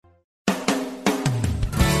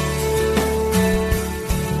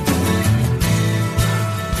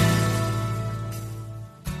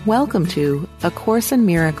Welcome to A Course in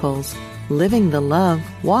Miracles, Living the Love,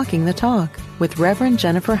 Walking the Talk, with Reverend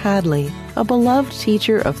Jennifer Hadley, a beloved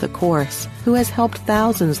teacher of the Course who has helped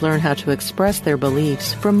thousands learn how to express their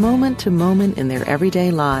beliefs from moment to moment in their everyday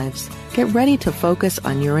lives. Get ready to focus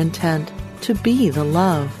on your intent to be the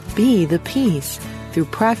love, be the peace, through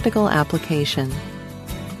practical application.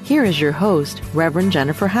 Here is your host, Reverend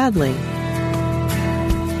Jennifer Hadley.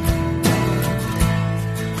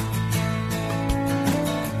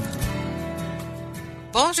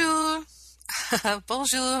 Bonjour,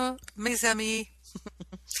 bonjour, mes amis.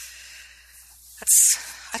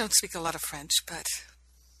 I don't speak a lot of French, but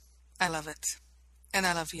I love it, and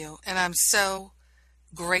I love you, and I'm so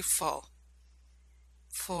grateful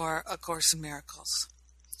for A Course in Miracles.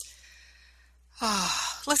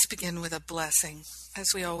 Let's begin with a blessing. As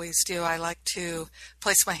we always do, I like to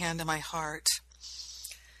place my hand on my heart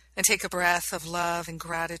and take a breath of love and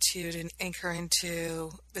gratitude and anchor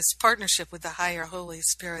into this partnership with the higher Holy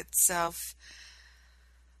Spirit self.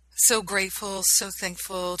 So grateful, so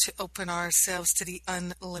thankful to open ourselves to the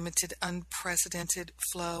unlimited, unprecedented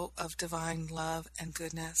flow of divine love and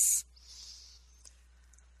goodness.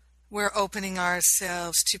 We're opening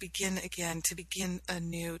ourselves to begin again, to begin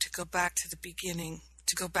anew, to go back to the beginning,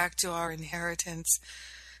 to go back to our inheritance,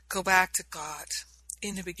 go back to God.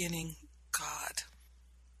 In the beginning, God.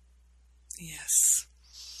 Yes.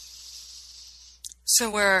 So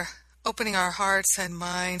we're opening our hearts and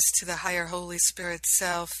minds to the higher Holy Spirit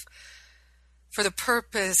self for the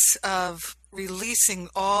purpose of releasing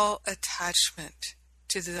all attachment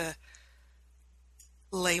to the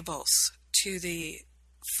labels, to the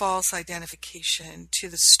false identification, to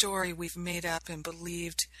the story we've made up and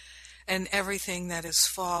believed, and everything that is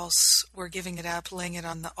false, we're giving it up, laying it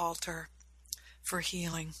on the altar for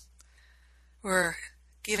healing. We're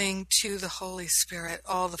giving to the Holy Spirit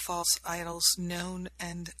all the false idols, known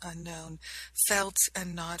and unknown, felt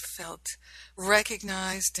and not felt,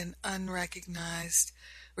 recognized and unrecognized.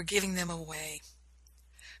 We're giving them away.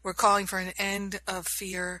 We're calling for an end of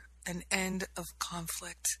fear, an end of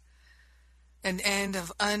conflict, an end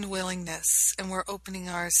of unwillingness, and we're opening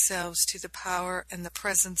ourselves to the power and the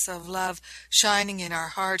presence of love shining in our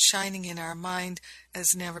heart, shining in our mind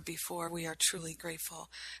as never before. We are truly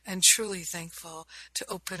grateful and truly thankful to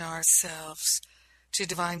open ourselves to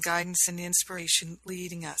divine guidance and inspiration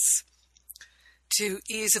leading us to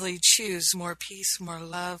easily choose more peace, more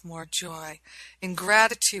love, more joy. In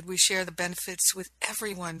gratitude, we share the benefits with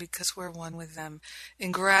everyone because we're one with them.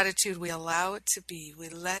 In gratitude, we allow it to be. We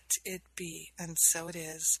let it be. And so it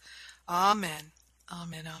is. Amen.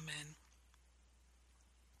 Amen. Amen.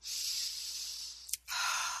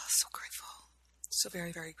 So grateful. So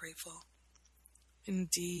very, very grateful.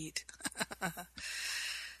 Indeed.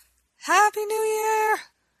 Happy New Year!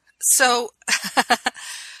 So...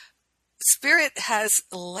 Spirit has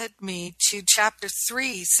led me to Chapter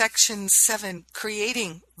 3, Section 7,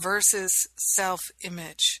 Creating versus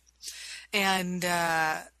Self-Image. And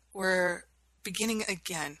we're beginning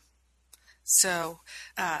again. So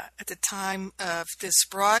at the time of this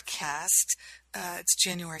broadcast, it's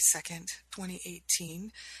January 2nd,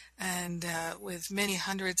 2018. And with many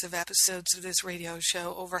hundreds of episodes of this radio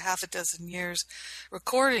show, over half a dozen years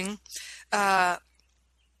recording,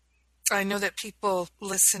 I know that people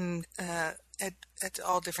listen at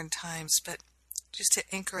all different times, but just to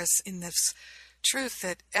anchor us in this truth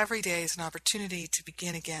that every day is an opportunity to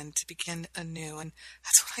begin again, to begin anew. And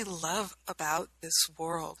that's what I love about this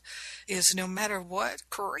world, is no matter what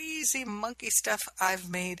crazy monkey stuff I've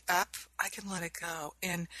made up, I can let it go.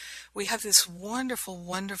 And we have this wonderful,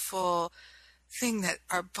 wonderful thing that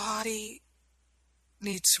our body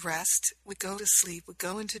needs rest. We go to sleep, we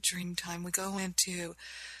go into dream time, we go into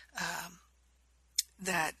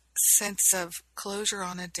that sense of closure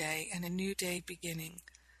on a day and a new day beginning.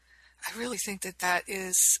 I really think that that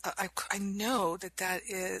is, I know that that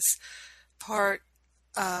is part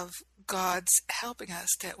of God's helping us,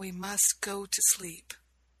 that we must go to sleep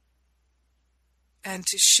and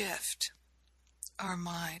to shift our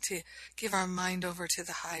mind, to give our mind over to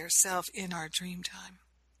the higher self in our dream time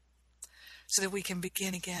so that we can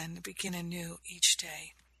begin again, begin anew each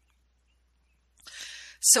day.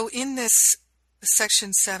 So in this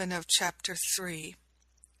Section 7 of Chapter 3,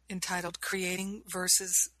 entitled Creating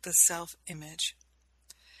versus the Self-Image,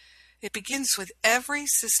 it begins with every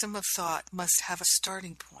system of thought must have a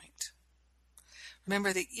starting point.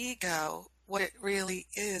 Remember, the ego, what it really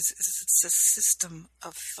is it's a system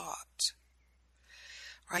of thought,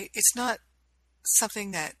 right? It's not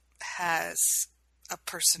something that has a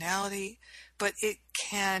personality, but it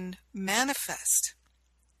can manifest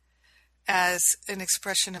as an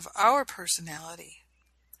expression of our personality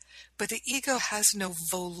But the ego has no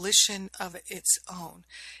volition of its own.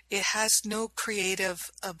 It has no creative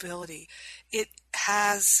ability. It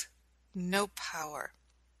has no power.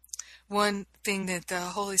 One thing that the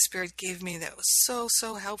Holy Spirit gave me that was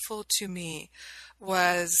so helpful to me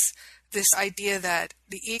was this idea that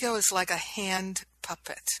the ego is like a hand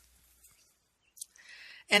puppet.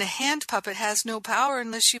 And a hand puppet has no power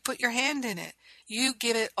unless you put your hand in it. You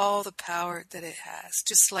give it all the power that it has,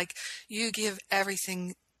 just like you give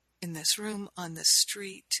everything in this room, on this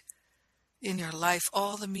street, in your life,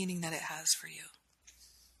 all the meaning that it has for you.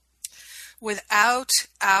 Without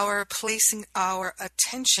our placing our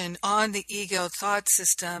attention on the ego thought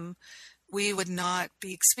system, we would not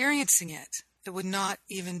be experiencing it. It would not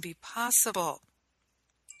even be possible.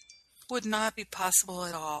 Would not be possible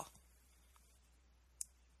at all.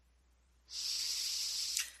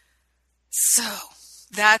 So,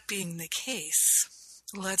 that being the case,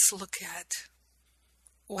 let's look at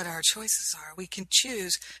what our choices are. We can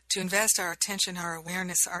choose to invest our attention, our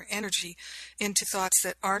awareness, our energy into thoughts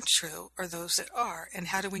that aren't true or those that are. And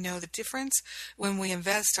how do we know the difference? When we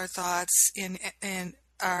invest our thoughts in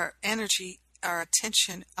our energy, our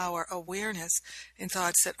attention, our awareness in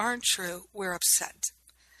thoughts that aren't true, we're upset.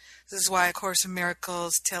 This is why A Course in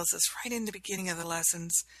Miracles tells us right in the beginning of the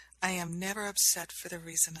lessons, I am never upset for the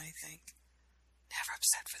reason I think. Never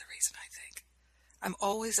upset for the reason I think. I'm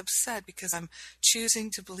always upset because I'm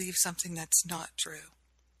choosing to believe something that's not true.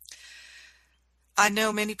 I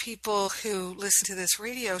know many people who listen to this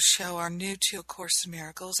radio show are new to A Course in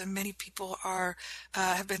Miracles, and many people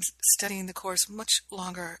have been studying the Course much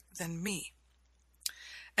longer than me.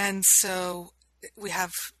 And so we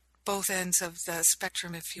have both ends of the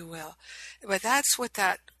spectrum, if you will. But that's what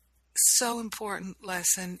that so important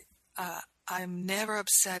lesson, I'm never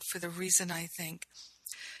upset for the reason I think,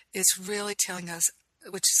 is really telling us,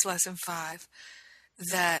 which is lesson 5,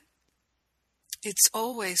 that it's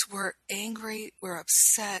always we're angry, we're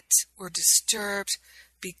upset, we're disturbed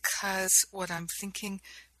because what I'm thinking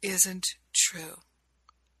isn't true.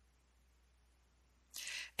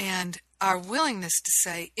 And our willingness to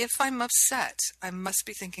say, if I'm upset, I must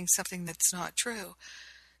be thinking something that's not true.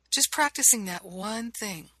 Just practicing that one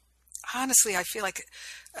thing. Honestly, I feel like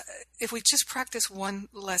if we just practice one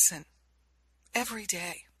lesson every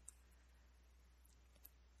day,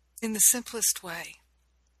 in the simplest way,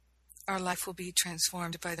 our life will be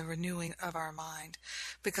transformed by the renewing of our mind,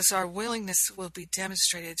 because our willingness will be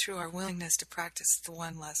demonstrated through our willingness to practice the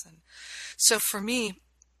one lesson. So for me,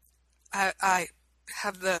 I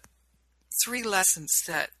have the 3 lessons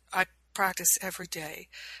that I practice every day.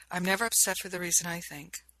 I'm never upset for the reason I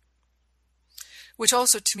think, which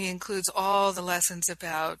also to me includes all the lessons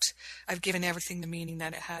about I've given everything the meaning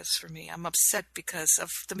that it has for me. I'm upset because of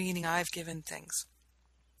the meaning I've given things.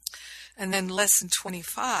 And then lesson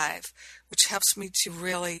 25, which helps me to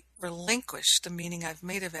really relinquish the meaning I've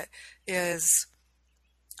made of it, is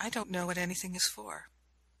I don't know what anything is for.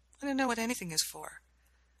 I don't know what anything is for.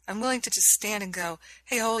 I'm willing to just stand and go,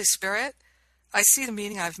 hey, Holy Spirit, I see the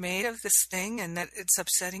meaning I've made of this thing and that it's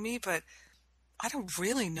upsetting me, but I don't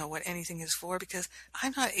really know what anything is for because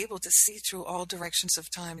I'm not able to see through all directions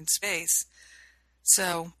of time and space.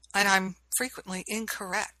 So, and I'm frequently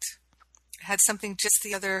incorrect. I had something just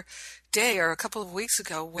the other day or a couple of weeks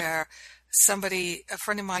ago where a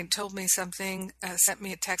friend of mine told me something, sent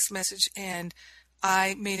me a text message, and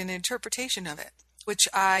I made an interpretation of it, which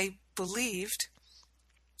I believed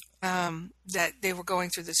that they were going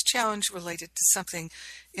through this challenge related to something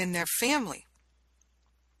in their family.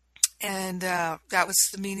 And that was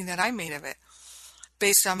the meaning that I made of it,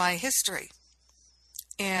 based on my history.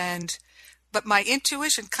 But my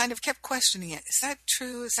intuition kind of kept questioning it. Is that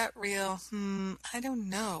true? Is that real? I don't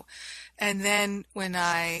know. And then when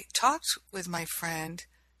I talked with my friend,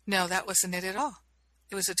 no, that wasn't it at all.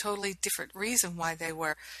 It was a totally different reason why they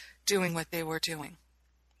were doing what they were doing.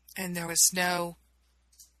 And there was no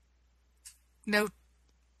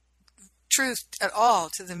truth at all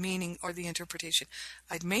to the meaning or the interpretation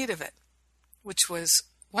I'd made of it, which was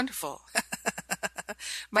wonderful.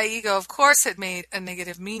 My ego, of course, had made a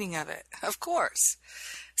negative meaning of it, of course.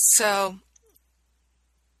 So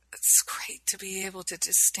it's great to be able to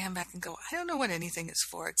just stand back and go, I don't know what anything is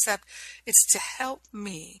for, except it's to help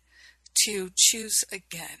me to choose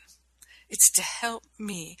again. It's to help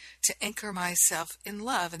me to anchor myself in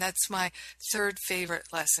love. And that's my 3rd favorite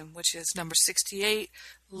lesson, which is number 68,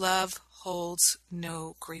 love holds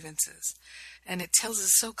no grievances. And it tells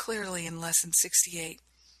us so clearly in lesson 68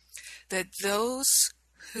 that those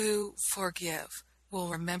who forgive will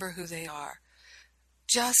remember who they are,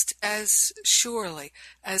 just as surely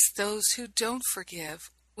as those who don't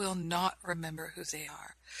forgive will not remember who they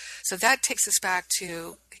are. So that takes us back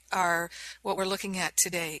to what we're looking at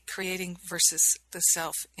today, creating versus the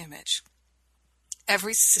self-image.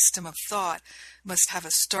 Every system of thought must have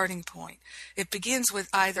a starting point. It begins with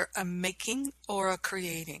either a making or a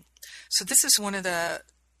creating. So this is one of the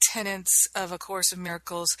tenets of A Course in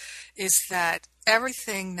Miracles, is that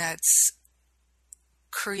everything that's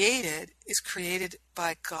created is created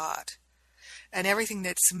by God. And everything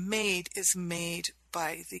that's made is made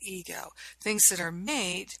by the ego. Things that are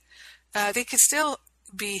made, they can still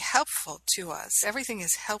be helpful to us. Everything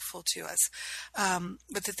is helpful to us.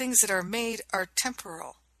 But the things that are made are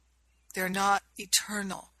temporal. They're not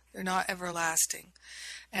eternal. They're not everlasting.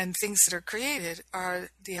 And things that are created are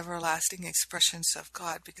the everlasting expressions of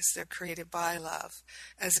God, because they're created by love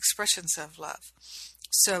as expressions of love.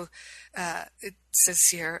 So it says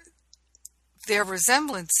here, their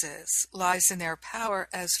resemblances lies in their power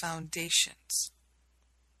as foundations.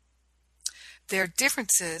 Their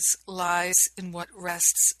differences lies in what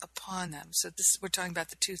rests upon them. So we're talking about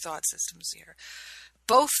the two thought systems here.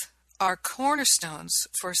 Both are cornerstones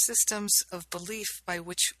for systems of belief by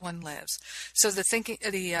which one lives. So the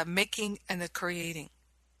making and the creating.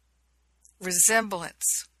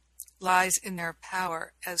 Resemblance lies in their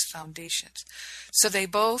power as foundations. So they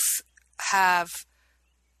both have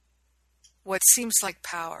what seems like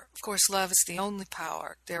power. Of course, love is the only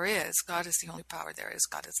power there is. God is the only power there is.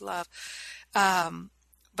 God is love.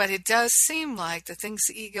 But it does seem like the things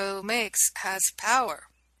the ego makes has power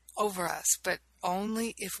over us, but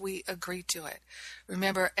only if we agree to it.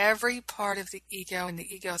 Remember, every part of the ego and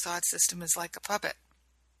the ego thought system is like a puppet.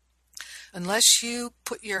 Unless you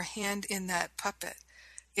put your hand in that puppet,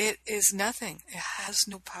 it is nothing. It has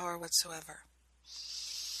no power whatsoever.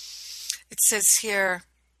 It says here,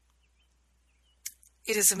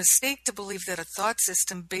 it is a mistake to believe that a thought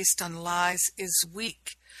system based on lies is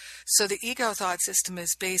weak. So the ego thought system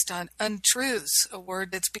is based on untruths, a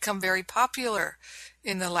word that's become very popular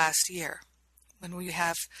in the last year, when we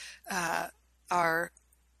have our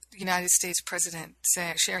United States president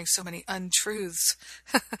sharing so many untruths.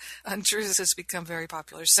 Untruths has become very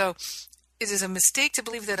popular. So it is a mistake to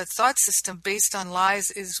believe that a thought system based on lies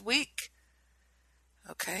is weak.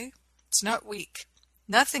 Okay? It's not weak.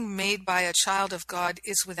 Nothing made by a child of God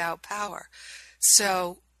is without power.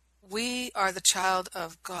 So we are the child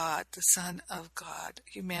of God, the Son of God,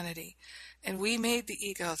 humanity. And we made the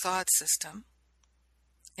ego thought system.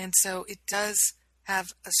 And so it does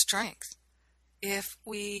have a strength if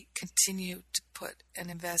we continue to put and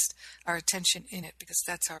invest our attention in it, because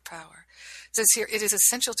that's our power. It says here, it is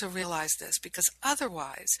essential to realize this, because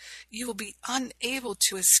otherwise you will be unable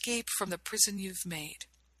to escape from the prison you've made.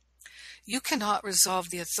 You cannot resolve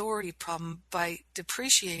the authority problem by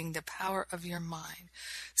depreciating the power of your mind.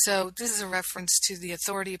 So this is a reference to the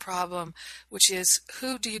authority problem, which is,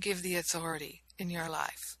 who do you give the authority in your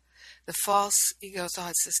life? The false ego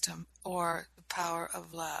thought system or the power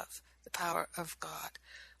of love, the power of God?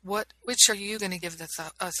 Which are you going to give the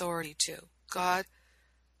authority to? God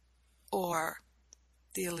or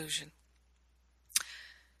the illusion?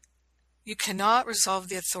 You cannot resolve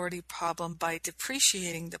the authority problem by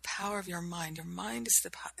depreciating the power of your mind. Your mind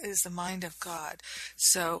is the mind of God.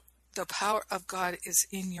 So the power of God is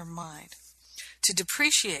in your mind. To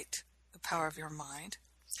depreciate the power of your mind,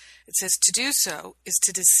 it says to do so is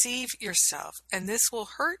to deceive yourself, and this will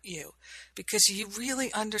hurt you because you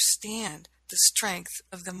really understand the strength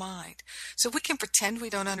of the mind. So we can pretend we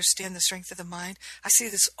don't understand the strength of the mind. I see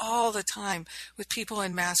this all the time with people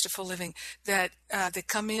in Masterful Living that they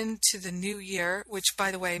come into the new year, which,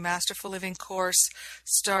 by the way, Masterful Living course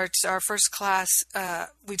starts our first class.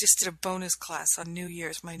 We just did a bonus class on New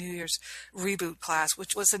Year's, my New Year's reboot class,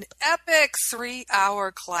 which was an epic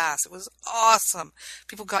 3-hour class. It was awesome.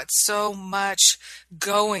 People got so much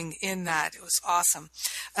going in that. It was awesome.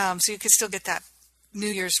 So you can still get that New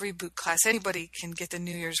Year's reboot class. Anybody can get the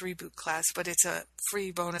New Year's reboot class, but it's a free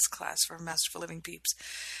bonus class for Masterful Living peeps.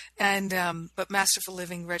 And but Masterful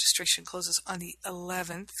Living registration closes on the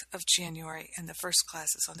 11th of January, and the first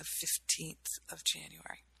class is on the 15th of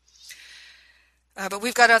January. But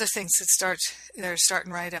we've got other things that are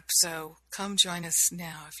starting right up, so come join us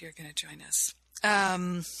now if you're going to join us.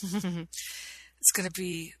 It's going to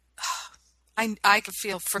be... I can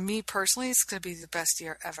feel, for me personally, it's going to be the best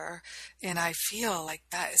year ever. And I feel like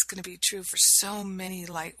that is going to be true for so many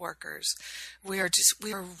light workers. We are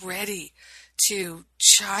ready to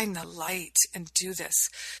shine the light and do this.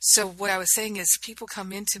 So what I was saying is people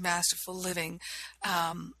come into Masterful Living,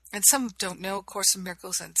 and some don't know A Course in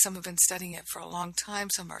Miracles, and some have been studying it for a long time.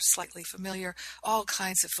 Some are slightly familiar, all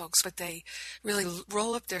kinds of folks, but they really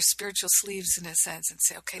roll up their spiritual sleeves in a sense and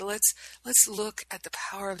say, okay, let's look at the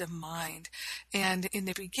power of the mind. And in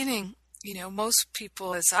the beginning, most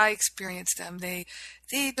people, as I experience them, they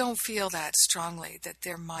don't feel that strongly that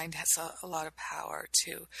their mind has a lot of power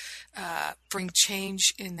to bring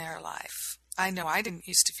change in their life. I know I didn't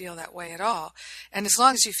used to feel that way at all. And as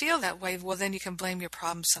long as you feel that way, well, then you can blame your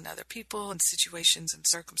problems on other people and situations and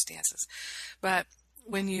circumstances. But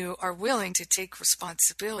when you are willing to take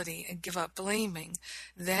responsibility and give up blaming,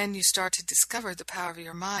 then you start to discover the power of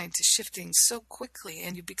your mind to shift things so quickly,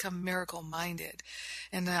 and you become miracle-minded.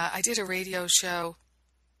 And I did a radio show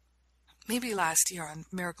maybe last year on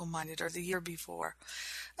miracle-minded, or the year before,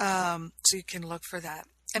 so you can look for that.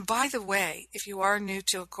 And by the way, if you are new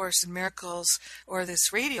to A Course in Miracles or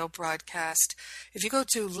this radio broadcast, if you go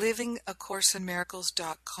to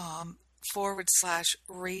livingacourseinmiracles.com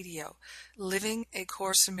 /radio,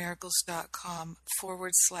 livingacourseinmiracles.com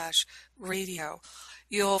 /radio,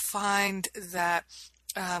 you'll find that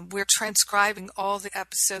we're transcribing all the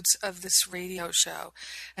episodes of this radio show.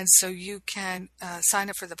 And so you can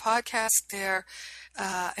sign up for the podcast there.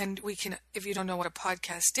 And we can, if you don't know what a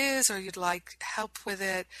podcast is, or you'd like help with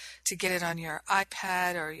it, to get it on your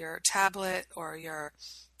iPad or your tablet or your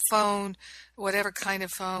phone, whatever kind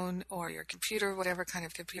of phone, or your computer, whatever kind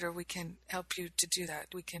of computer, we can help you to do that.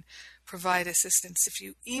 We can provide assistance if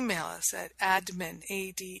you email us at admin,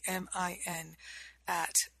 ADMIN,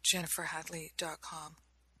 at jenniferhadley.com.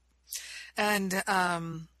 And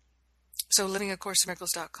so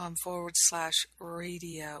livingacourseinmiracles.com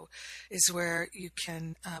 /radio is where you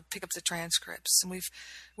can pick up the transcripts. And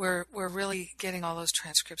we're really getting all those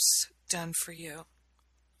transcripts done for you.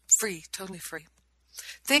 Free, totally free.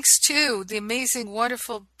 Thanks to the amazing,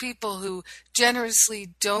 wonderful people who generously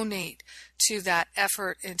donate to that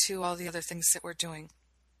effort and to all the other things that we're doing.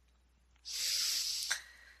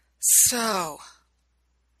 So,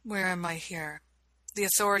 where am I here? The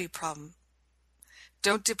authority problem.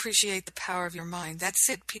 Don't depreciate the power of your mind. That's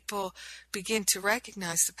it. People begin to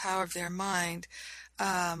recognize the power of their mind.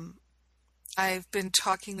 I've been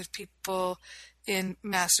talking with people in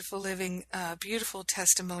Masterful Living, beautiful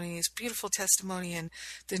testimony in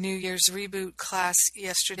the New Year's Reboot class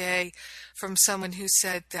yesterday from someone who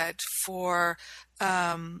said that for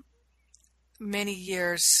many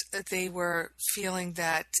years they were feeling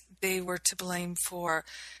that they were to blame for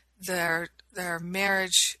their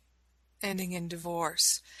marriage ending in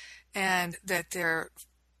divorce, and that their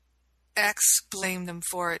ex blamed them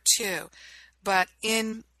for it too. But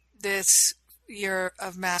in this year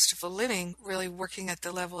of Masterful Living, really working at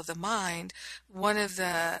the level of the mind, one of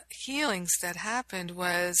the healings that happened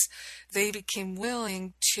was they became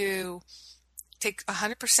willing to take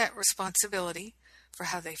 100% responsibility for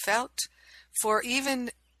how they felt, for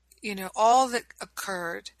even, all that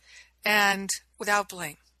occurred, and without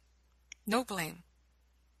blame. No blame.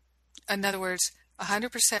 In other words,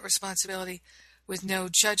 100% responsibility with no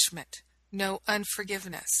judgment, no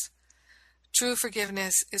unforgiveness. True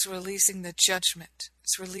forgiveness is releasing the judgment.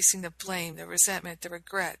 It's releasing the blame, the resentment, the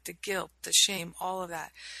regret, the guilt, the shame, all of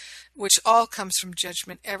that, which all comes from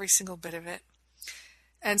judgment, every single bit of it.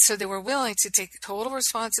 And so they were willing to take total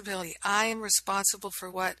responsibility. I am responsible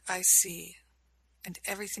for what I see, and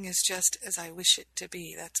everything is just as I wish it to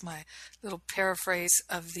be. That's my little paraphrase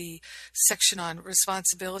of the section on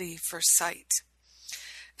responsibility for sight.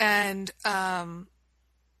 And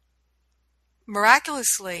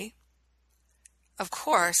miraculously, of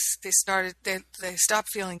course, they stopped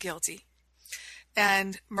feeling guilty.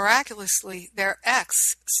 And miraculously, their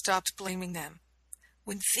ex stopped blaming them.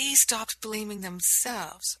 When they stopped blaming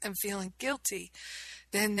themselves and feeling guilty,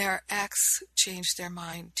 then their ex changed their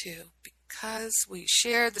mind too, because we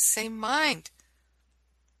share the same mind.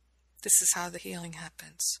 This is how the healing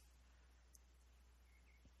happens.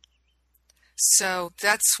 So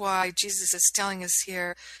that's why Jesus is telling us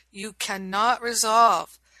here, you cannot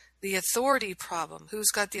resolve the authority problem.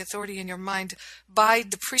 Who's got the authority in your mind? By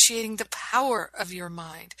depreciating the power of your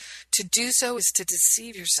mind. To do so is to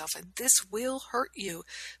deceive yourself, and this will hurt you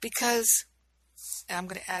because, and I'm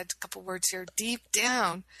going to add a couple words here, deep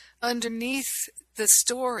down underneath the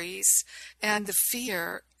stories and the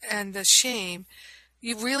fear and the shame,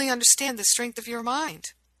 you really understand the strength of your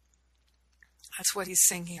mind. That's what he's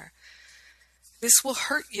saying here. This will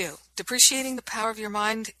hurt you. Depreciating the power of your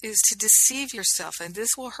mind is to deceive yourself, and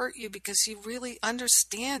this will hurt you because you really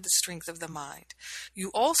understand the strength of the mind. You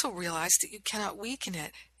also realize that you cannot weaken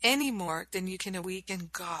it any more than you can weaken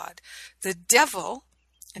God. The devil,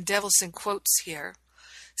 and devil's in quotes here,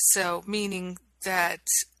 so meaning that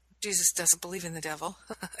Jesus doesn't believe in the devil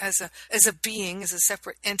as a being, as a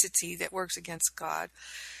separate entity that works against God.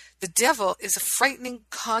 The devil is a frightening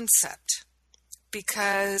concept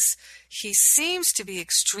because he seems to be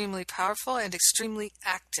extremely powerful and extremely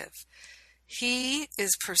active. He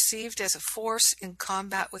is perceived as a force in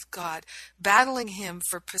combat with God, battling him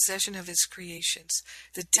for possession of his creations.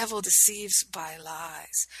 The devil deceives by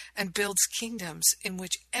lies and builds kingdoms in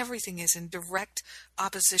which everything is in direct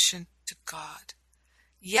opposition to God.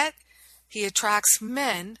 Yet he attracts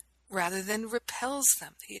men rather than repels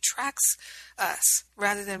them. He attracts us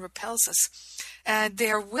rather than repels us. And they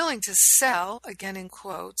are willing to sell, again in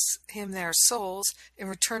quotes, him their souls in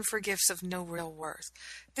return for gifts of no real worth.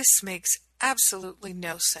 This makes absolutely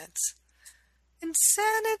no sense.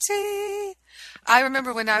 Insanity! I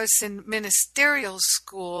remember when I was in ministerial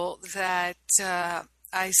school that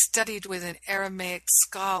I studied with an Aramaic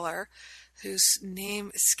scholar whose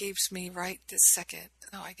name escapes me right this second.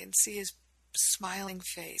 Oh, I can see his smiling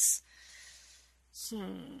face.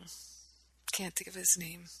 Can't think of his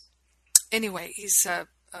name. Anyway, he's a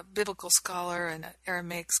biblical scholar and an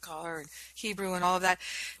Aramaic scholar and Hebrew and all of that.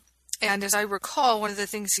 And as I recall, one of the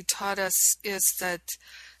things he taught us is that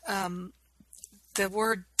the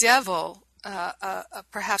word devil,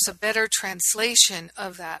 perhaps a better translation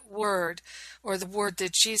of that word, or the word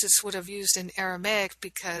that Jesus would have used in Aramaic,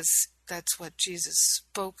 because that's what Jesus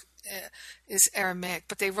spoke, is Aramaic.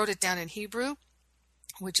 But they wrote it down in Hebrew,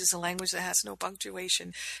 which is a language that has no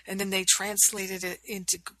punctuation. And then they translated it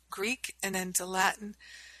into Greek, and then to Latin,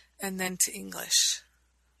 and then to English,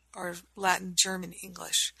 or Latin, German,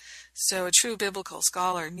 English. So a true biblical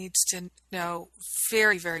scholar needs to know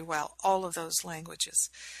very, very well all of those languages.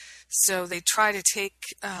 So they try to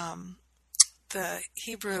take the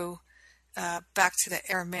Hebrew back to the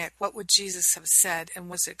Aramaic. What would Jesus have said, and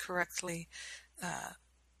was it correctly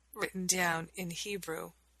written down in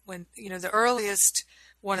Hebrew? When, the earliest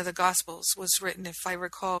one of the Gospels was written, if I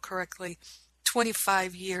recall correctly,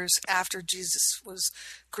 25 years after Jesus was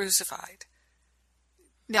crucified.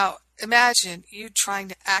 Now, imagine you trying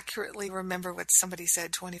to accurately remember what somebody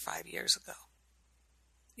said 25 years ago.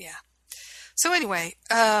 Yeah. So anyway,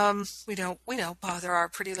 we don't bother our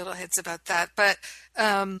pretty little heads about that. But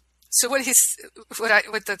so what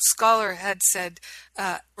the scholar had said,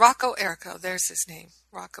 Rocco Errico, there's his name.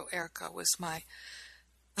 Rocco Errico was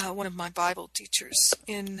one of my Bible teachers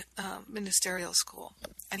in ministerial school,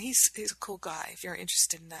 and he's a cool guy if you're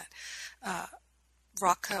interested in that.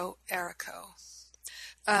 Rocco Errico.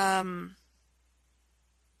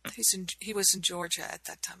 He was in Georgia at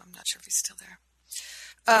that time. I'm not sure if he's still there.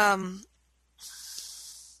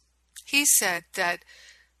 He said that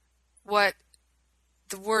what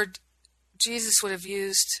the word Jesus would have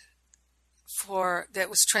used for that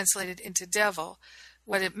was translated into devil,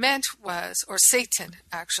 what it meant was, or Satan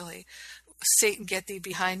actually, Satan, get thee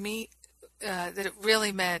behind me, that it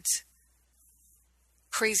really meant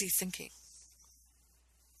crazy thinking.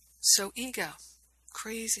 So ego,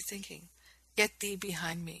 crazy thinking, get thee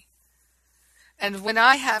behind me. And when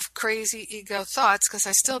I have crazy ego thoughts, because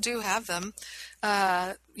I still do have them,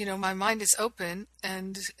 my mind is open,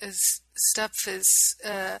 and as stuff is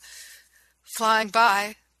flying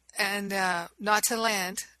by and not to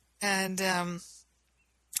land. And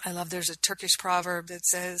I love, there's a Turkish proverb that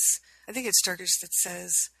says, I think it's Turkish, that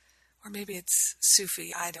says, or maybe it's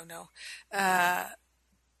Sufi, I don't know.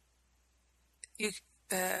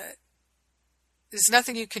 There's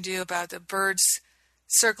nothing you can do about the birds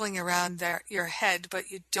circling around your head, but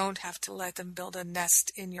you don't have to let them build a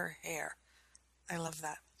nest in your hair. I love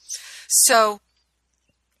that. So,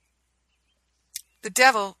 the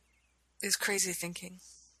devil is crazy thinking.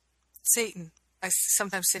 Satan, I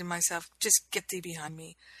sometimes say to myself, just get thee behind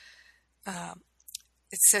me.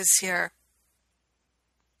 It says here,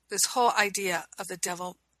 this whole idea of the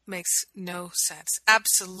devil makes no sense.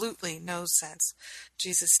 Absolutely no sense,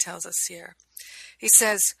 Jesus tells us here. He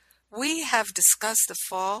says, we have discussed the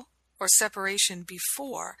fall or separation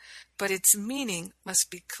before, but its meaning must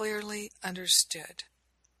be clearly understood.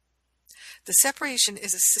 The separation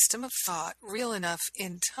is a system of thought real enough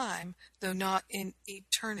in time, though not in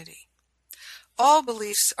eternity. All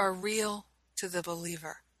beliefs are real to the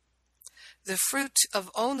believer. The fruit of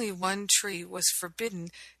only one tree was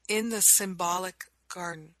forbidden in the symbolic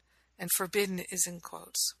garden, and forbidden is in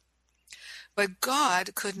quotes. But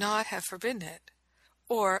God could not have forbidden it,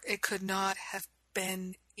 or it could not have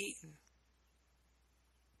been eaten.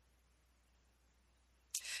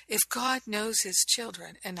 If God knows his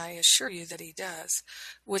children, and I assure you that he does,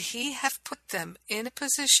 would he have put them in a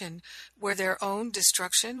position where their own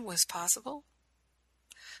destruction was possible?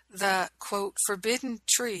 The, quote, forbidden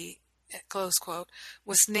tree, close quote,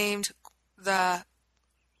 was named the,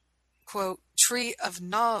 quote, tree of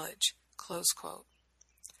knowledge, close quote.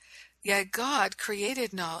 Yet God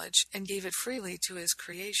created knowledge and gave it freely to his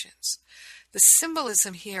creations. The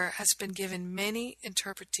symbolism here has been given many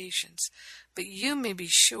interpretations, but you may be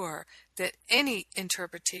sure that any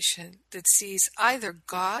interpretation that sees either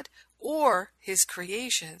God or his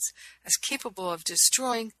creations as capable of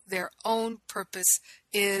destroying their own purpose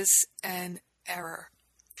is an error.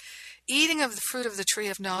 Eating of the fruit of the tree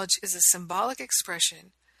of knowledge is a symbolic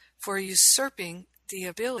expression for usurping the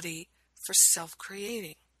ability for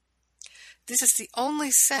self-creating. This is the only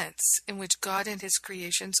sense in which God and his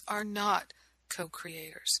creations are not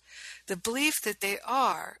co-creators. The belief that they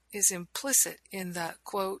are is implicit in the,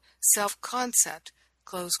 quote, self-concept,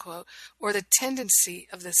 close quote, or the tendency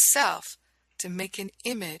of the self to make an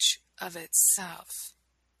image of itself.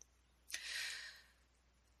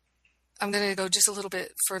 I'm going to go just a little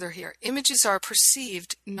bit further here. Images are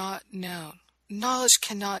perceived, not known. Knowledge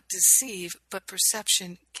cannot deceive, but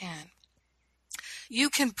perception can. You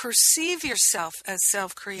can perceive yourself as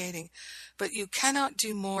self-creating, but you cannot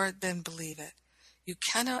do more than believe it. You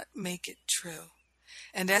cannot make it true.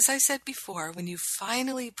 And as I said before, when you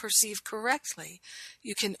finally perceive correctly,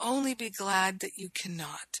 you can only be glad that you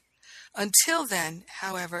cannot. Until then,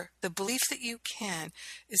 however, the belief that you can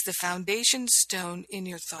is the foundation stone in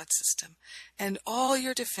your thought system, and all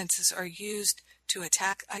your defenses are used to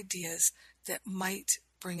attack ideas that might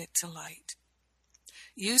bring it to light.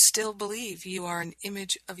 You still believe you are an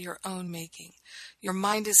image of your own making. Your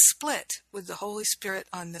mind is split with the Holy Spirit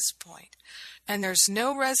on this point, and there's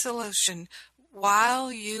no resolution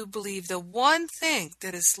while you believe the one thing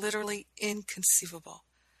that is literally inconceivable.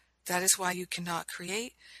 That is why you cannot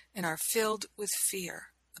create and are filled with fear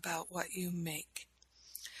about what you make.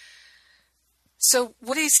 So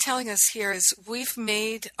what he's telling us here is we've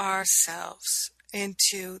made ourselves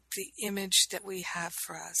into the image that we have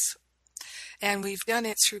for us. And we've done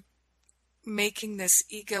it through making this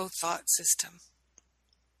ego thought system.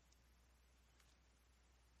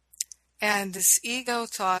 And this ego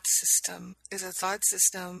thought system is a thought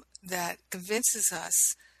system that convinces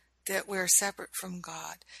us that we're separate from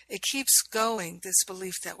God. It keeps going, this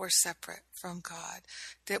belief that we're separate from God,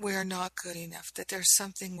 that we are not good enough, that there's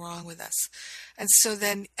something wrong with us. And so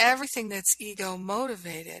then everything that's ego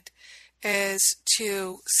motivated is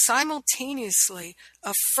to simultaneously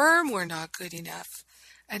affirm we're not good enough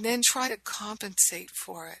and then try to compensate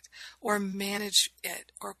for it or manage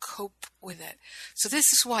it or cope with it. So this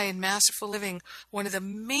is why in Masterful Living, one of the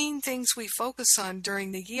main things we focus on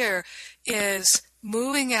during the year is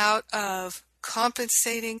moving out of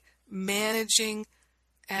compensating, managing,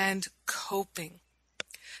 and coping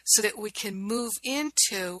so that we can move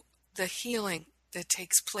into the healing that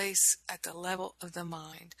takes place at the level of the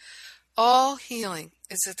mind. All healing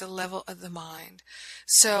is at the level of the mind.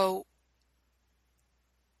 So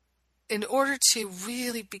in order to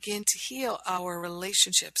really begin to heal our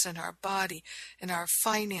relationships and our body and our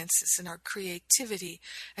finances and our creativity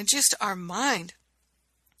and just our mind,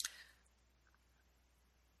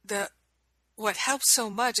 what helps so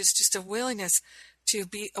much is just a willingness to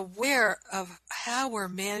be aware of how we're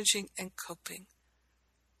managing and coping.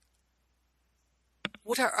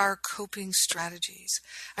 What are our coping strategies?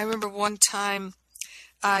 I remember one time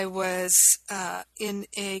I was in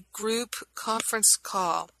a group conference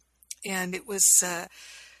call, and it was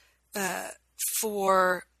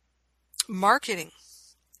for marketing,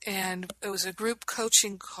 and it was a group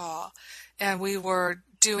coaching call, and we were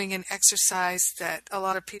doing an exercise that a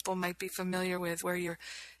lot of people might be familiar with, where you're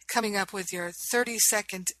coming up with your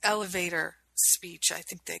 30-second elevator speech, I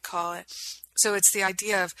think they call it. So it's the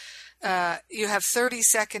idea of you have 30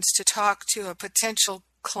 seconds to talk to a potential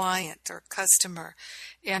client or customer,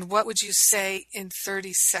 and what would you say in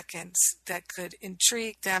 30 seconds that could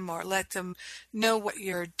intrigue them or let them know what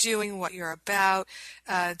you're doing, what you're about,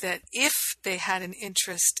 that if they had an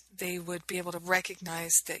interest, they would be able to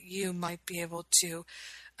recognize that you might be able to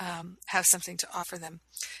have something to offer them.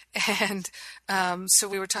 And so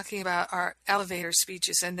we were talking about our elevator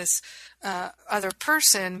speeches, and this other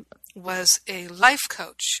person was a life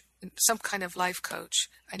coach, some kind of life coach.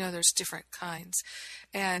 I know there's different kinds.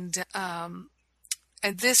 And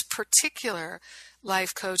this particular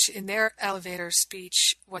life coach, in their elevator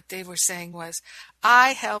speech, what they were saying was, I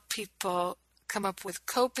help people come up with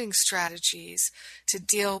coping strategies to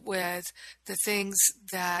deal with the things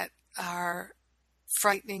that are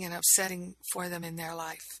frightening and upsetting for them in their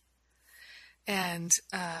life. And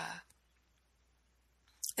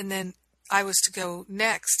then I was to go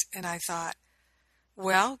next, and I thought,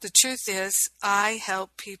 well, the truth is I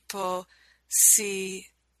help people see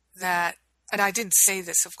that, and I didn't say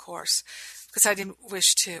this, of course, because I didn't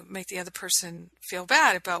wish to make the other person feel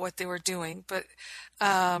bad about what they were doing, but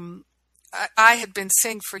I had been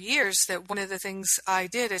saying for years that one of the things I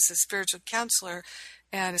did as a spiritual counselor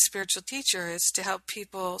and a spiritual teacher is to help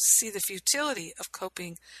people see the futility of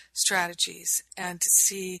coping strategies and to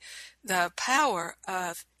see the power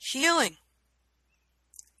of healing.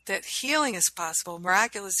 That healing is possible.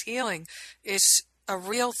 Miraculous healing is a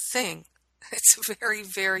real thing. It's a very,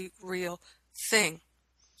 very real thing.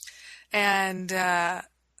 And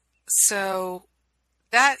so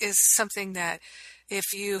that is something that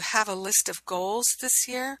if you have a list of goals this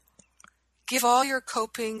year, give all your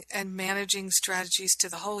coping and managing strategies to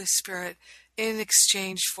the Holy Spirit in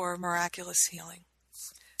exchange for miraculous healing.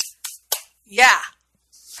 Yeah,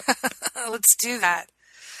 let's do that.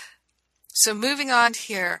 So moving on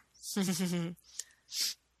here.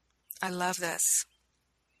 I love this.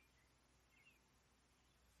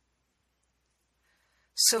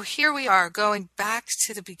 So here we are going back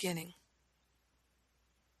to the beginning.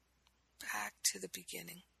 Back to the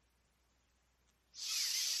beginning.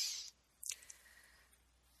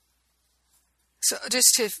 So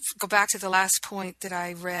just to go back to the last point that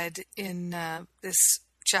I read in this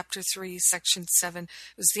chapter 3, section 7, it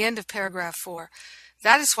was the end of paragraph 4.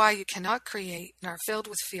 That is why you cannot create and are filled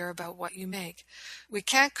with fear about what you make. We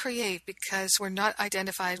can't create because we're not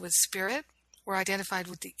identified with spirit. We're identified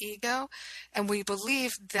with the ego, and we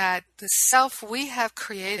believe that the self we have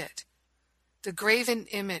created, the graven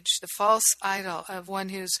image, the false idol of one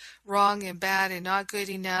who's wrong and bad and not good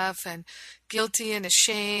enough and guilty and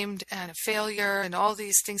ashamed and a failure and all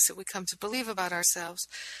these things that we come to believe about ourselves,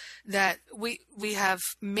 that we have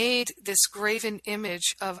made this graven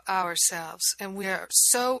image of ourselves, and we are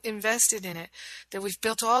so invested in it that we've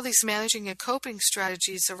built all these managing and coping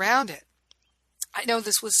strategies around it. I know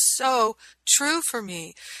this was so true for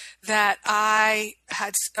me that I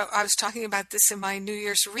was talking about this in my New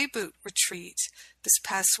Year's Reboot retreat this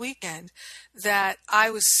past weekend, that I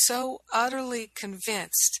was so utterly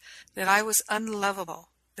convinced that I was unlovable,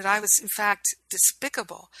 that I was in fact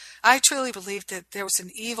despicable. I truly believed that there was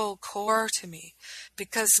an evil core to me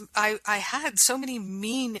because I had so many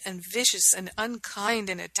mean and vicious and unkind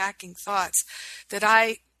and attacking thoughts that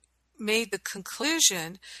I made the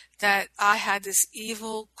conclusion that I had this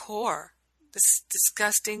evil core, this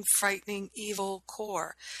disgusting, frightening, evil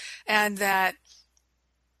core. And that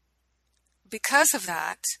because of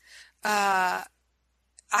that,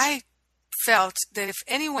 I felt that if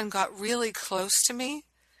anyone got really close to me,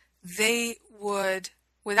 they would,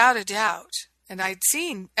 without a doubt, and I'd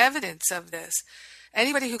seen evidence of this,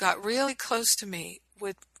 anybody who got really close to me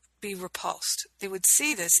would be repulsed. They would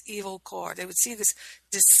see this evil core. They would see this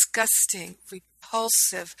disgusting,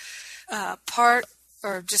 repulsive part,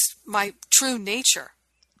 or just my true nature,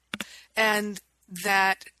 and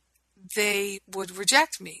that they would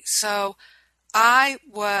reject me. So I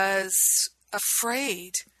was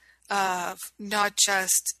afraid of not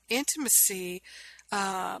just intimacy,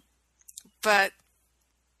 but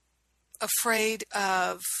afraid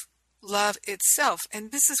of love itself.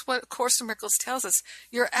 And this is what A Course in Miracles tells us.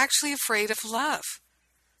 You're actually afraid of love.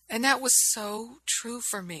 And that was so true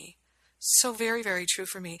for me. So very, very true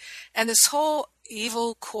for me. And this whole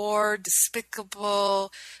evil core,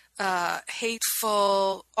 despicable,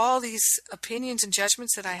 hateful, all these opinions and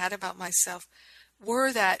judgments that I had about myself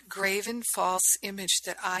were that graven false image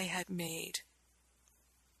that I had made.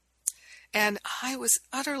 And I was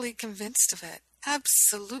utterly convinced of it.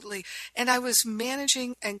 Absolutely. And I was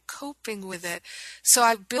managing and coping with it. So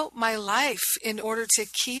I built my life in order to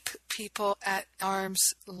keep people at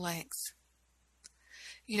arm's length.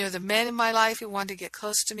 You know, the men in my life who wanted to get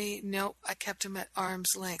close to me, no, I kept them at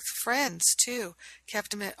arm's length. Friends, too,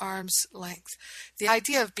 kept them at arm's length. The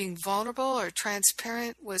idea of being vulnerable or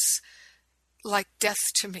transparent was like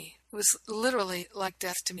death to me. It was literally like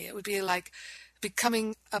death to me. It would be like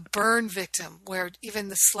becoming a burn victim where even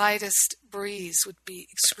the slightest breeze would be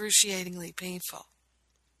excruciatingly painful.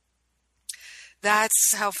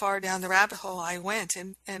 That's how far down the rabbit hole I went.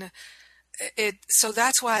 So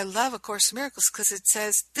that's why I love A Course in Miracles, because it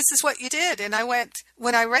says, this is what you did. And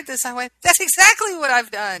when I read this, I went, that's exactly what I've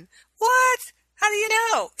done. What? How do you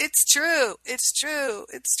know? It's true. It's true.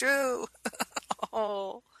 It's true.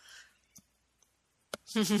 Oh.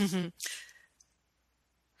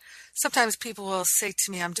 Sometimes people will say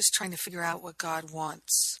to me, I'm just trying to figure out what God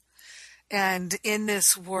wants. And in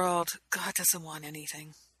this world, God doesn't want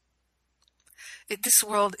anything. This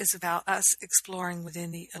world is about us exploring within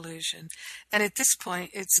the illusion. And at this point,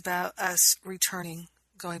 it's about us returning,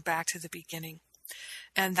 going back to the beginning.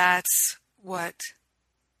 And that's what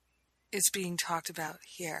is being talked about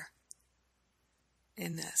here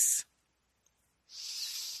in this.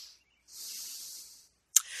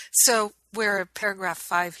 So we're at paragraph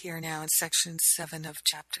 5 here now in section 7 of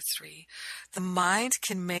chapter 3. The mind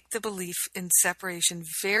can make the belief in separation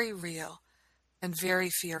very real and very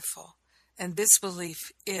fearful. And this belief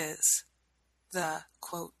is the,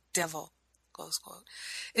 quote, devil, close quote.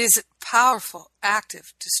 It is powerful,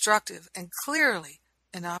 active, destructive, and clearly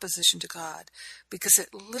in opposition to God because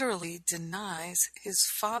it literally denies his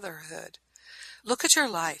fatherhood. Look at your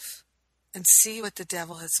life and see what the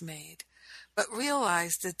devil has made. But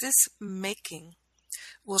realize that this making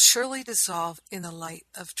will surely dissolve in the light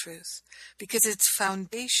of truth because its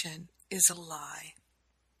foundation is a lie.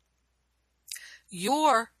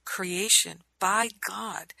 Your creation by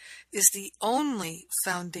God is the only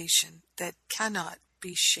foundation that cannot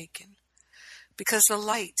be shaken because the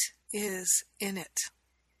light is in it.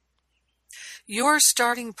 Your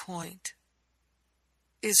starting point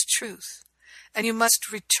is truth, and you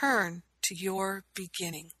must return to your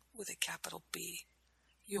beginning with a capital B,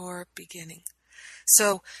 your beginning.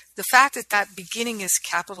 So the fact that that beginning is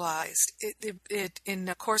capitalized, it in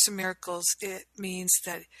A Course in Miracles, it means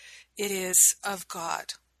that it is of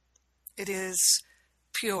God. It is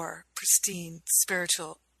pure, pristine,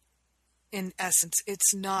 spiritual in essence.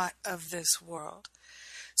 It's not of this world.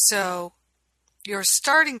 So your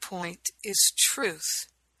starting point is truth,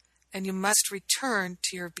 and you must return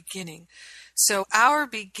to your beginning. So our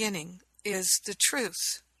beginning is the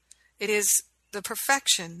truth. It is the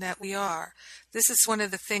perfection that we are. This is one of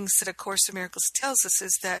the things that A Course in Miracles tells us,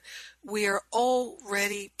 is that we are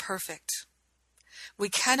already perfect. We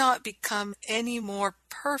cannot become any more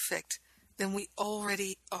perfect than we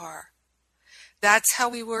already are. That's how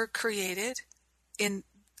we were created, in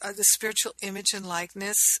the spiritual image and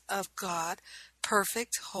likeness of God,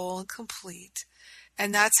 perfect, whole, and complete.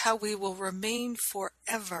 And that's how we will remain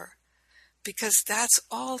forever, because that's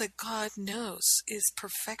all that God knows is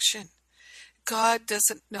perfection. God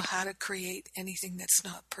doesn't know how to create anything that's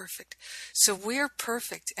not perfect. So we're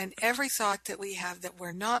perfect, and every thought that we have that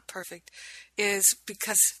we're not perfect is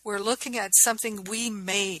because we're looking at something we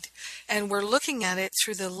made, and we're looking at it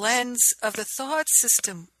through the lens of the thought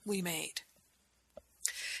system we made.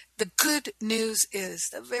 The good news is,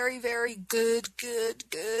 the very, very good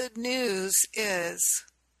news is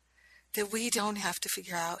that we don't have to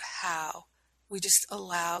figure out how. We just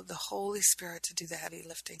allow the Holy Spirit to do the heavy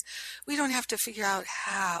lifting. We don't have to figure out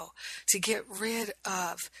how to get rid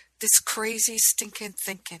of this crazy, stinking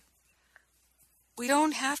thinking. We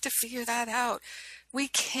don't have to figure that out. We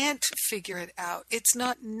can't figure it out. It's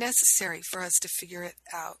not necessary for us to figure it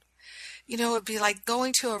out. You know, it'd be like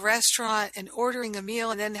going to a restaurant and ordering a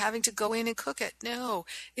meal and then having to go in and cook it. No,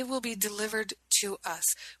 it will be delivered to us.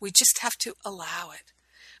 We just have to allow it.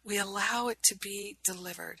 We allow it to be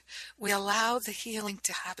delivered. We allow the healing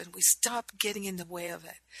to happen. We stop getting in the way of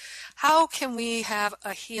it. How can we have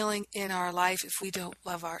a healing in our life if we don't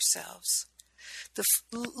love ourselves?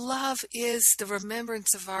 Love is the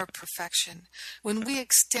remembrance of our perfection. When we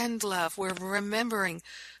extend love, we're remembering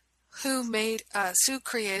who made us, who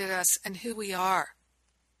created us, and who we are.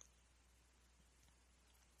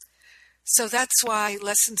 So that's why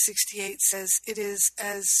Lesson 68 says it is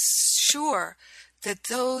as sure that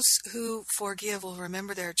those who forgive will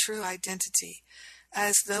remember their true identity,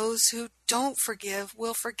 as those who don't forgive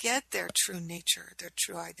will forget their true nature, their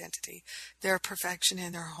true identity, their perfection,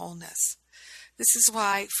 and their wholeness. This is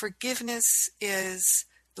why forgiveness is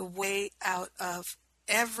the way out of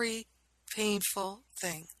every painful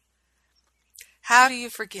thing. How do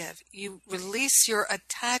you forgive? You release your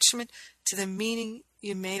attachment to the meaning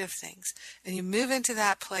you made of things, and you move into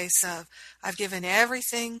that place of, I've given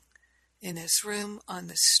everything in this room, on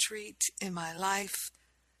the street, in my life,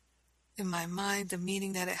 in my mind, the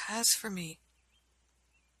meaning that it has for me.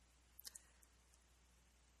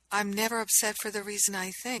 I'm never upset for the reason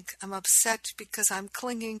I think. I'm upset because I'm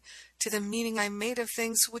clinging to the meaning I made of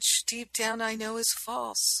things, which deep down I know is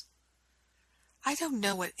false. I don't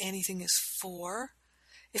know what anything is for.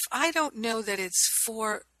 If I don't know that it's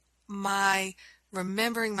for my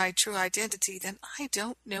remembering my true identity, then I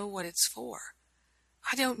don't know what it's for.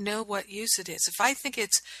 I don't know what use it is. If I think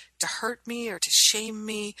it's to hurt me or to shame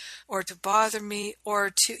me or to bother me or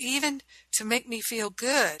to even to make me feel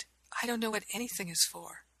good, I don't know what anything is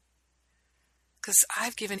for. because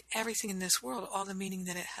I've given everything in this world all the meaning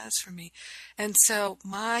that it has for me. And so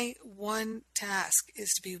my one task is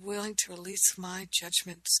to be willing to release my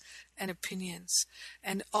judgments and opinions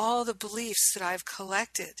and all the beliefs that I've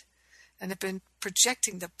collected and have been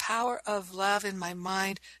projecting the power of love in my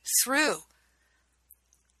mind through,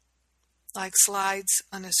 like slides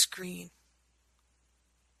on a screen.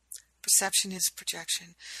 Perception is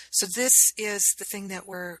projection. So this is the thing that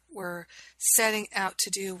we're setting out to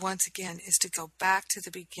do once again, is to go back to the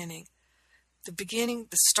beginning. The beginning,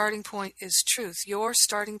 the starting point is truth. Your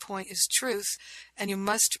starting point is truth, and you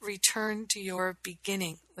must return to your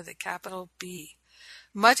beginning with a capital B.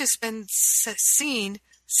 Much has been seen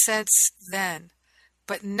since then,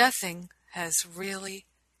 but nothing has really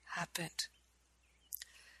happened.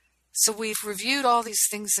 So we've reviewed all these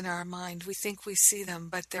things in our mind. We think we see them,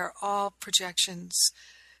 but they're all projections,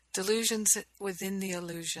 delusions within the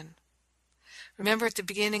illusion. Remember at the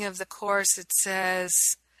beginning of the Course it says,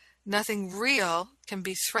 nothing real can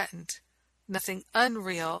be threatened. Nothing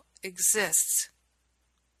unreal exists.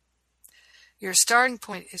 Your starting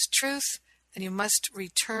point is truth, and you must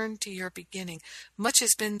return to your beginning. Much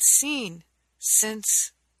has been seen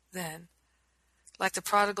since then. Like the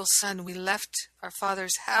prodigal son, we left our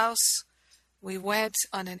father's house, we went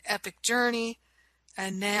on an epic journey,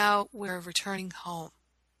 and now we're returning home.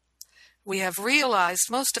 We have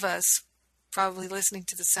realized, most of us, probably listening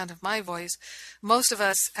to the sound of my voice, most of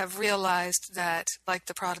us have realized that, like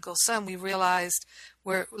the prodigal son, we realized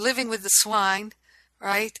we're living with the swine,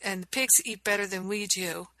 right? And the pigs eat better than we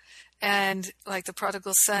do. And like the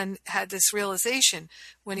prodigal son had this realization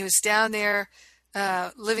when he was down there,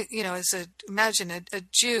 living, imagine a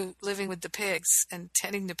Jew living with the pigs and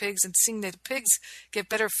tending the pigs and seeing that the pigs get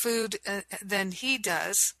better food than he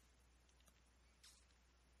does.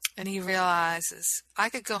 And he realizes, I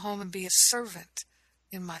could go home and be a servant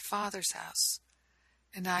in my father's house,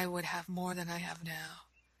 and I would have more than I have now.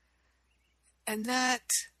 And that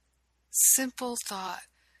simple thought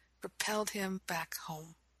propelled him back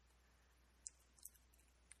home.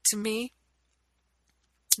 To me,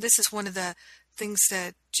 this is one of the things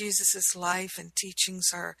that Jesus' life and teachings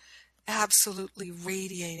are absolutely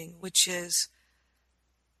radiating, which is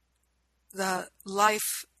the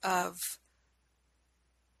life of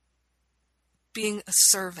being a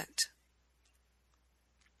servant.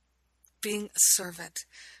 Being a servant.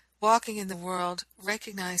 Walking in the world,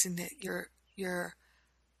 recognizing that your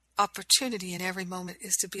opportunity in every moment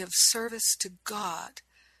is to be of service to God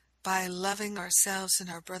by loving ourselves and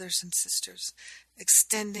our brothers and sisters,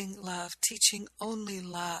 extending love, teaching only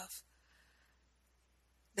love.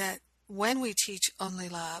 That when we teach only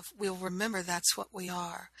love, we'll remember that's what we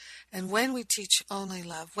are. And when we teach only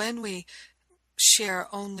love, when we share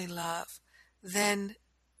only love, then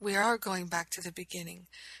we are going back to the beginning.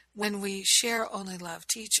 When we share only love,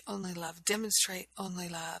 teach only love, demonstrate only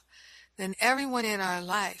love, then everyone in our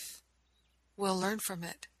life will learn from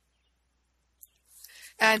it.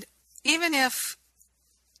 And even if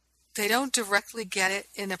they don't directly get it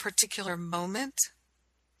in a particular moment,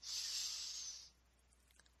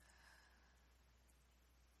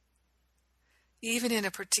 even in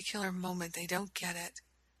a particular moment they don't get it,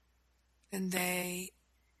 and they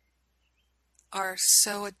are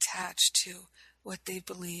so attached to what they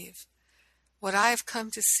believe. What I've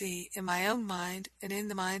come to see in my own mind and in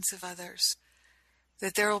the minds of others,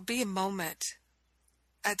 that there will be a moment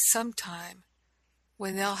at some time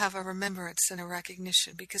when they'll have a remembrance and a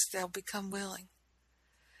recognition because they'll become willing.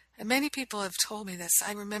 And many people have told me this.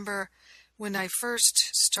 I remember when I first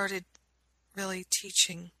started really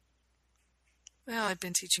teaching, well, I'd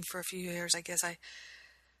been teaching for a few years, I guess. I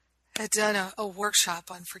had done a workshop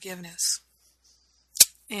on forgiveness.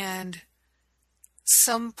 And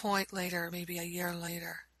some point later, maybe a year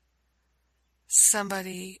later,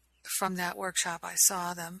 somebody from that workshop, I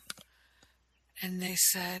saw them, and they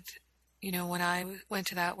said, when I went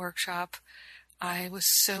to that workshop, I was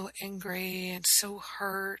so angry and so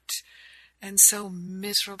hurt and so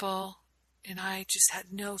miserable, and I just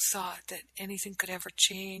had no thought that anything could ever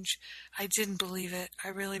change. I didn't believe it. I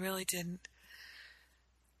really, really didn't.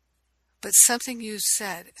 But something you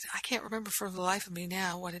said, I can't remember for the life of me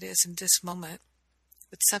now what it is in this moment,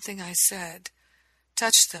 but something I said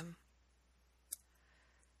touched them.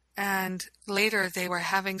 And later they were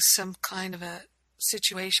having some kind of a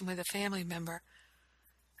situation with a family member,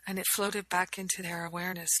 and it floated back into their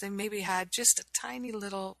awareness. They maybe had just a tiny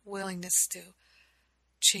little willingness to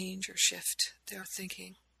change or shift their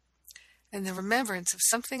thinking. And the remembrance of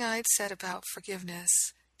something I had said about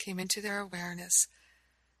forgiveness came into their awareness,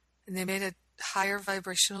 and they made a higher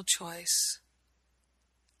vibrational choice,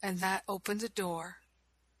 and that opened the door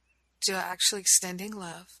to actually extending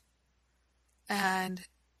love. And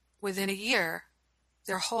within a year,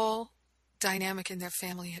 their whole dynamic in their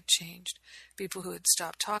family had changed. People who had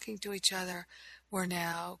stopped talking to each other were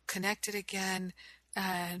now connected again,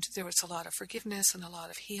 and there was a lot of forgiveness and a lot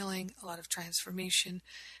of healing, a lot of transformation,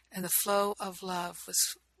 and the flow of love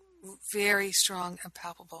was very strong and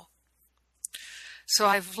palpable. So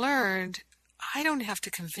I've learned I don't have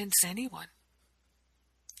to convince anyone.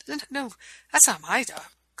 No, that's not my job.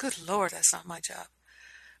 Good Lord, that's not my job.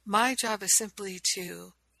 My job is simply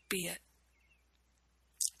to be it,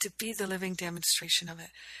 to be the living demonstration of it.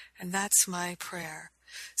 And that's my prayer.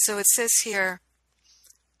 So it says here,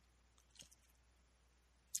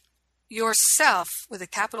 yourself with a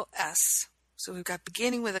capital S. So we've got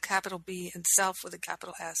beginning with a capital B and self with a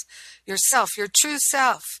capital S. Yourself, your true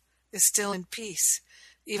self, is still in peace,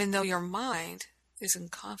 even though your mind is in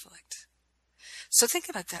conflict. So think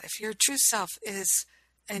about that. If your true self is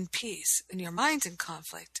in peace and your mind's in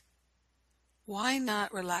conflict, why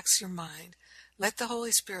not relax your mind? Let the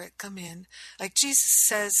Holy Spirit come in. Like Jesus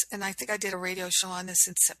says, and I think I did a radio show on this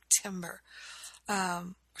in September,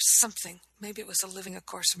 or something. Maybe it was a Living A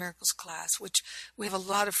Course in Miracles class, which we have a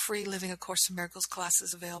lot of free Living A Course in Miracles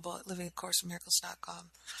classes available at livingacourseofmiracles.com.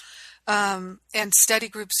 And study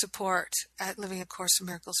group support at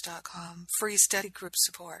livingacourseofmiracles.com. Free study group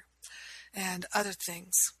support and other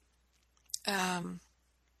things. Yeah,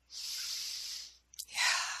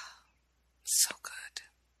 so good.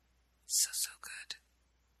 So good.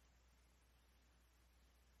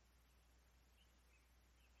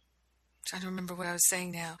 Trying to remember what I was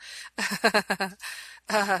saying now.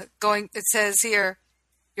 It says here,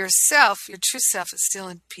 yourself, your true self is still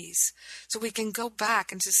in peace. So we can go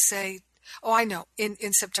back and just say, oh, I know. In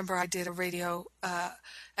September, I did a radio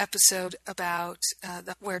episode about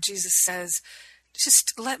where Jesus says,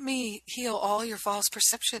 just let me heal all your false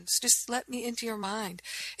perceptions. Just let me into your mind.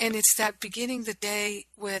 And it's that beginning the day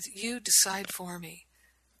with you decide for me.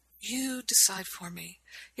 You decide for me.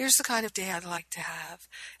 Here's the kind of day I'd like to have.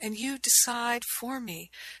 And you decide for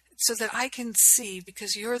me so that I can see,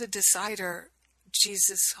 because you're the decider,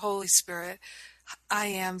 Jesus, Holy Spirit, I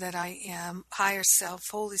am that I am, higher self,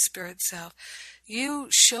 Holy Spirit self. You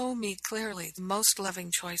show me clearly the most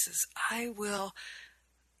loving choices. I will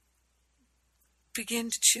begin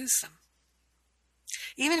to choose them.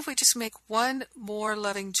 Even if we just make one more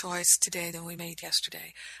loving choice today than we made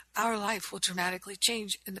yesterday, our life will dramatically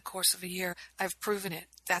change in the course of a year. I've proven it.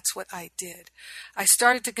 That's what I did. I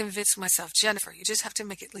started to convince myself, Jennifer, you just have to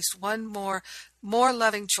make at least one more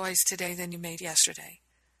loving choice today than you made yesterday.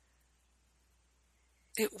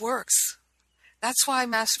 It works. That's why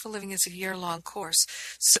Masterful Living is a year-long course.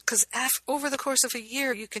 Because over the course of a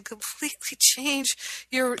year, you can completely change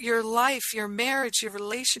your life, your marriage, your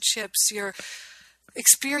relationships, your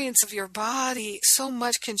experience of your body. So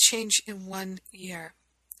much can change in 1 year.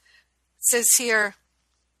 It says here,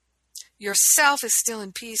 yourself is still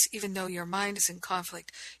in peace even though your mind is in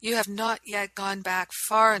conflict. You have not yet gone back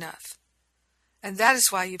far enough. And that is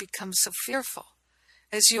why you become so fearful.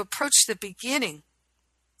 As you approach the beginning,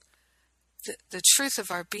 the truth of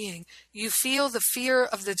our being, you feel the fear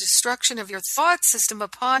of the destruction of your thought system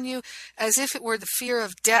upon you as if it were the fear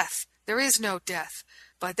of death. There is no death,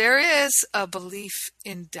 but there is a belief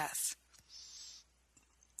in death.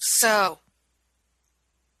 So,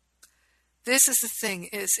 this is the thing,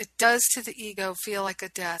 is it does to the ego feel like a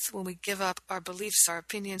death when we give up our beliefs, our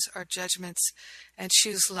opinions, our judgments, and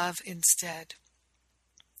choose love instead.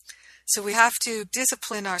 So we have to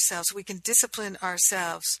discipline ourselves. We can discipline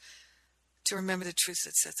ourselves to remember the truth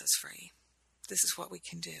that sets us free. This is what we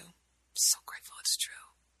can do. I'm so grateful it's true.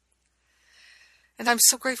 And I'm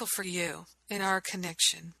so grateful for you in our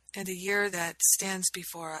connection and a year that stands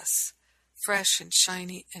before us, fresh and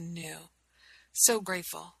shiny and new. So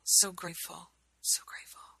grateful, so grateful, so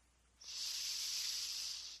grateful.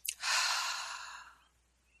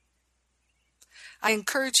 I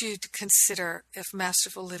encourage you to consider if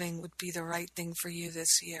Masterful Living would be the right thing for you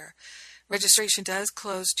this year. Registration does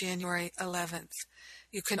close January 11th.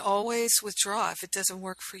 You can always withdraw if it doesn't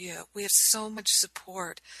work for you. We have so much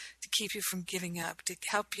support to keep you from giving up, to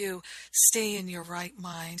help you stay in your right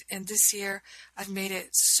mind. And this year, I've made it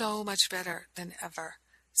so much better than ever.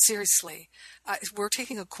 Seriously, we're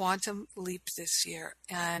taking a quantum leap this year,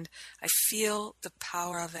 and I feel the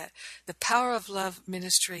power of it. The Power of Love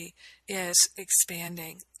ministry is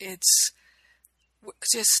expanding. It's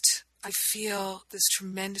just, I feel this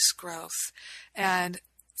tremendous growth. And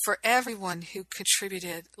for everyone who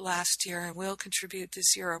contributed last year and will contribute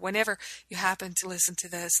this year, or whenever you happen to listen to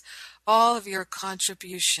this, all of your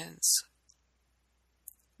contributions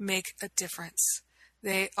make a difference.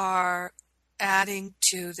 They are adding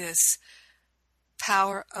to this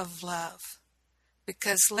power of love.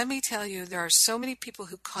 Because let me tell you, there are so many people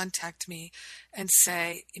who contact me and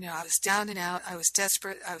say, I was down and out, I was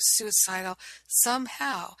desperate, I was suicidal.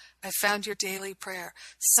 Somehow I found your daily prayer.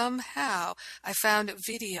 Somehow I found a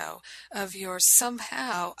video of yours.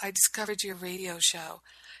 Somehow I discovered your radio show.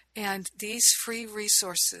 And these free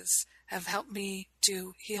resources have helped me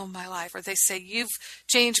to heal my life. Or they say, you've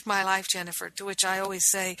changed my life, Jennifer, to which I always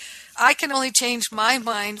say, I can only change my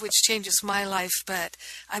mind, which changes my life, but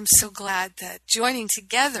I'm so glad that joining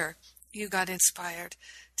together, you got inspired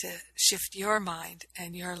to shift your mind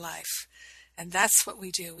and your life. And that's what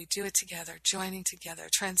we do. We do it together, joining together,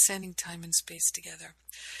 transcending time and space together.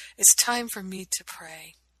 It's time for me to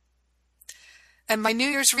pray. And my New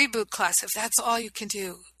Year's reboot class, if that's all you can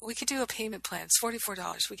do, we can do a payment plan. It's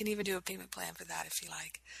 $44. We can even do a payment plan for that if you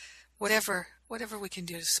like. Whatever we can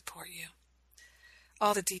do to support you.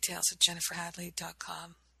 All the details at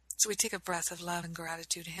jenniferhadley.com. So we take a breath of love and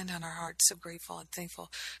gratitude, hand on our heart, so grateful and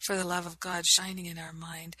thankful for the love of God shining in our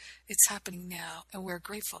mind. It's happening now, and we're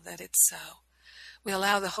grateful that it's so. We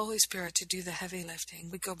allow the Holy Spirit to do the heavy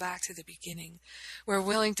lifting. We go back to the beginning. We're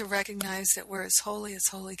willing to recognize that we're as holy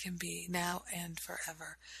can be, now and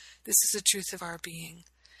forever. This is the truth of our being.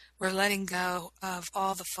 We're letting go of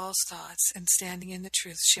all the false thoughts and standing in the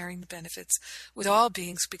truth, sharing the benefits with all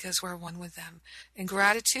beings because we're one with them. In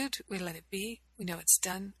gratitude, we let it be. We know it's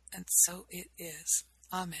done, and so it is.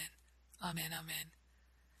 Amen. Amen.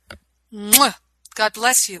 Amen. Mwah! God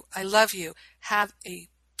bless you. I love you. Have a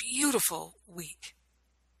beautiful week.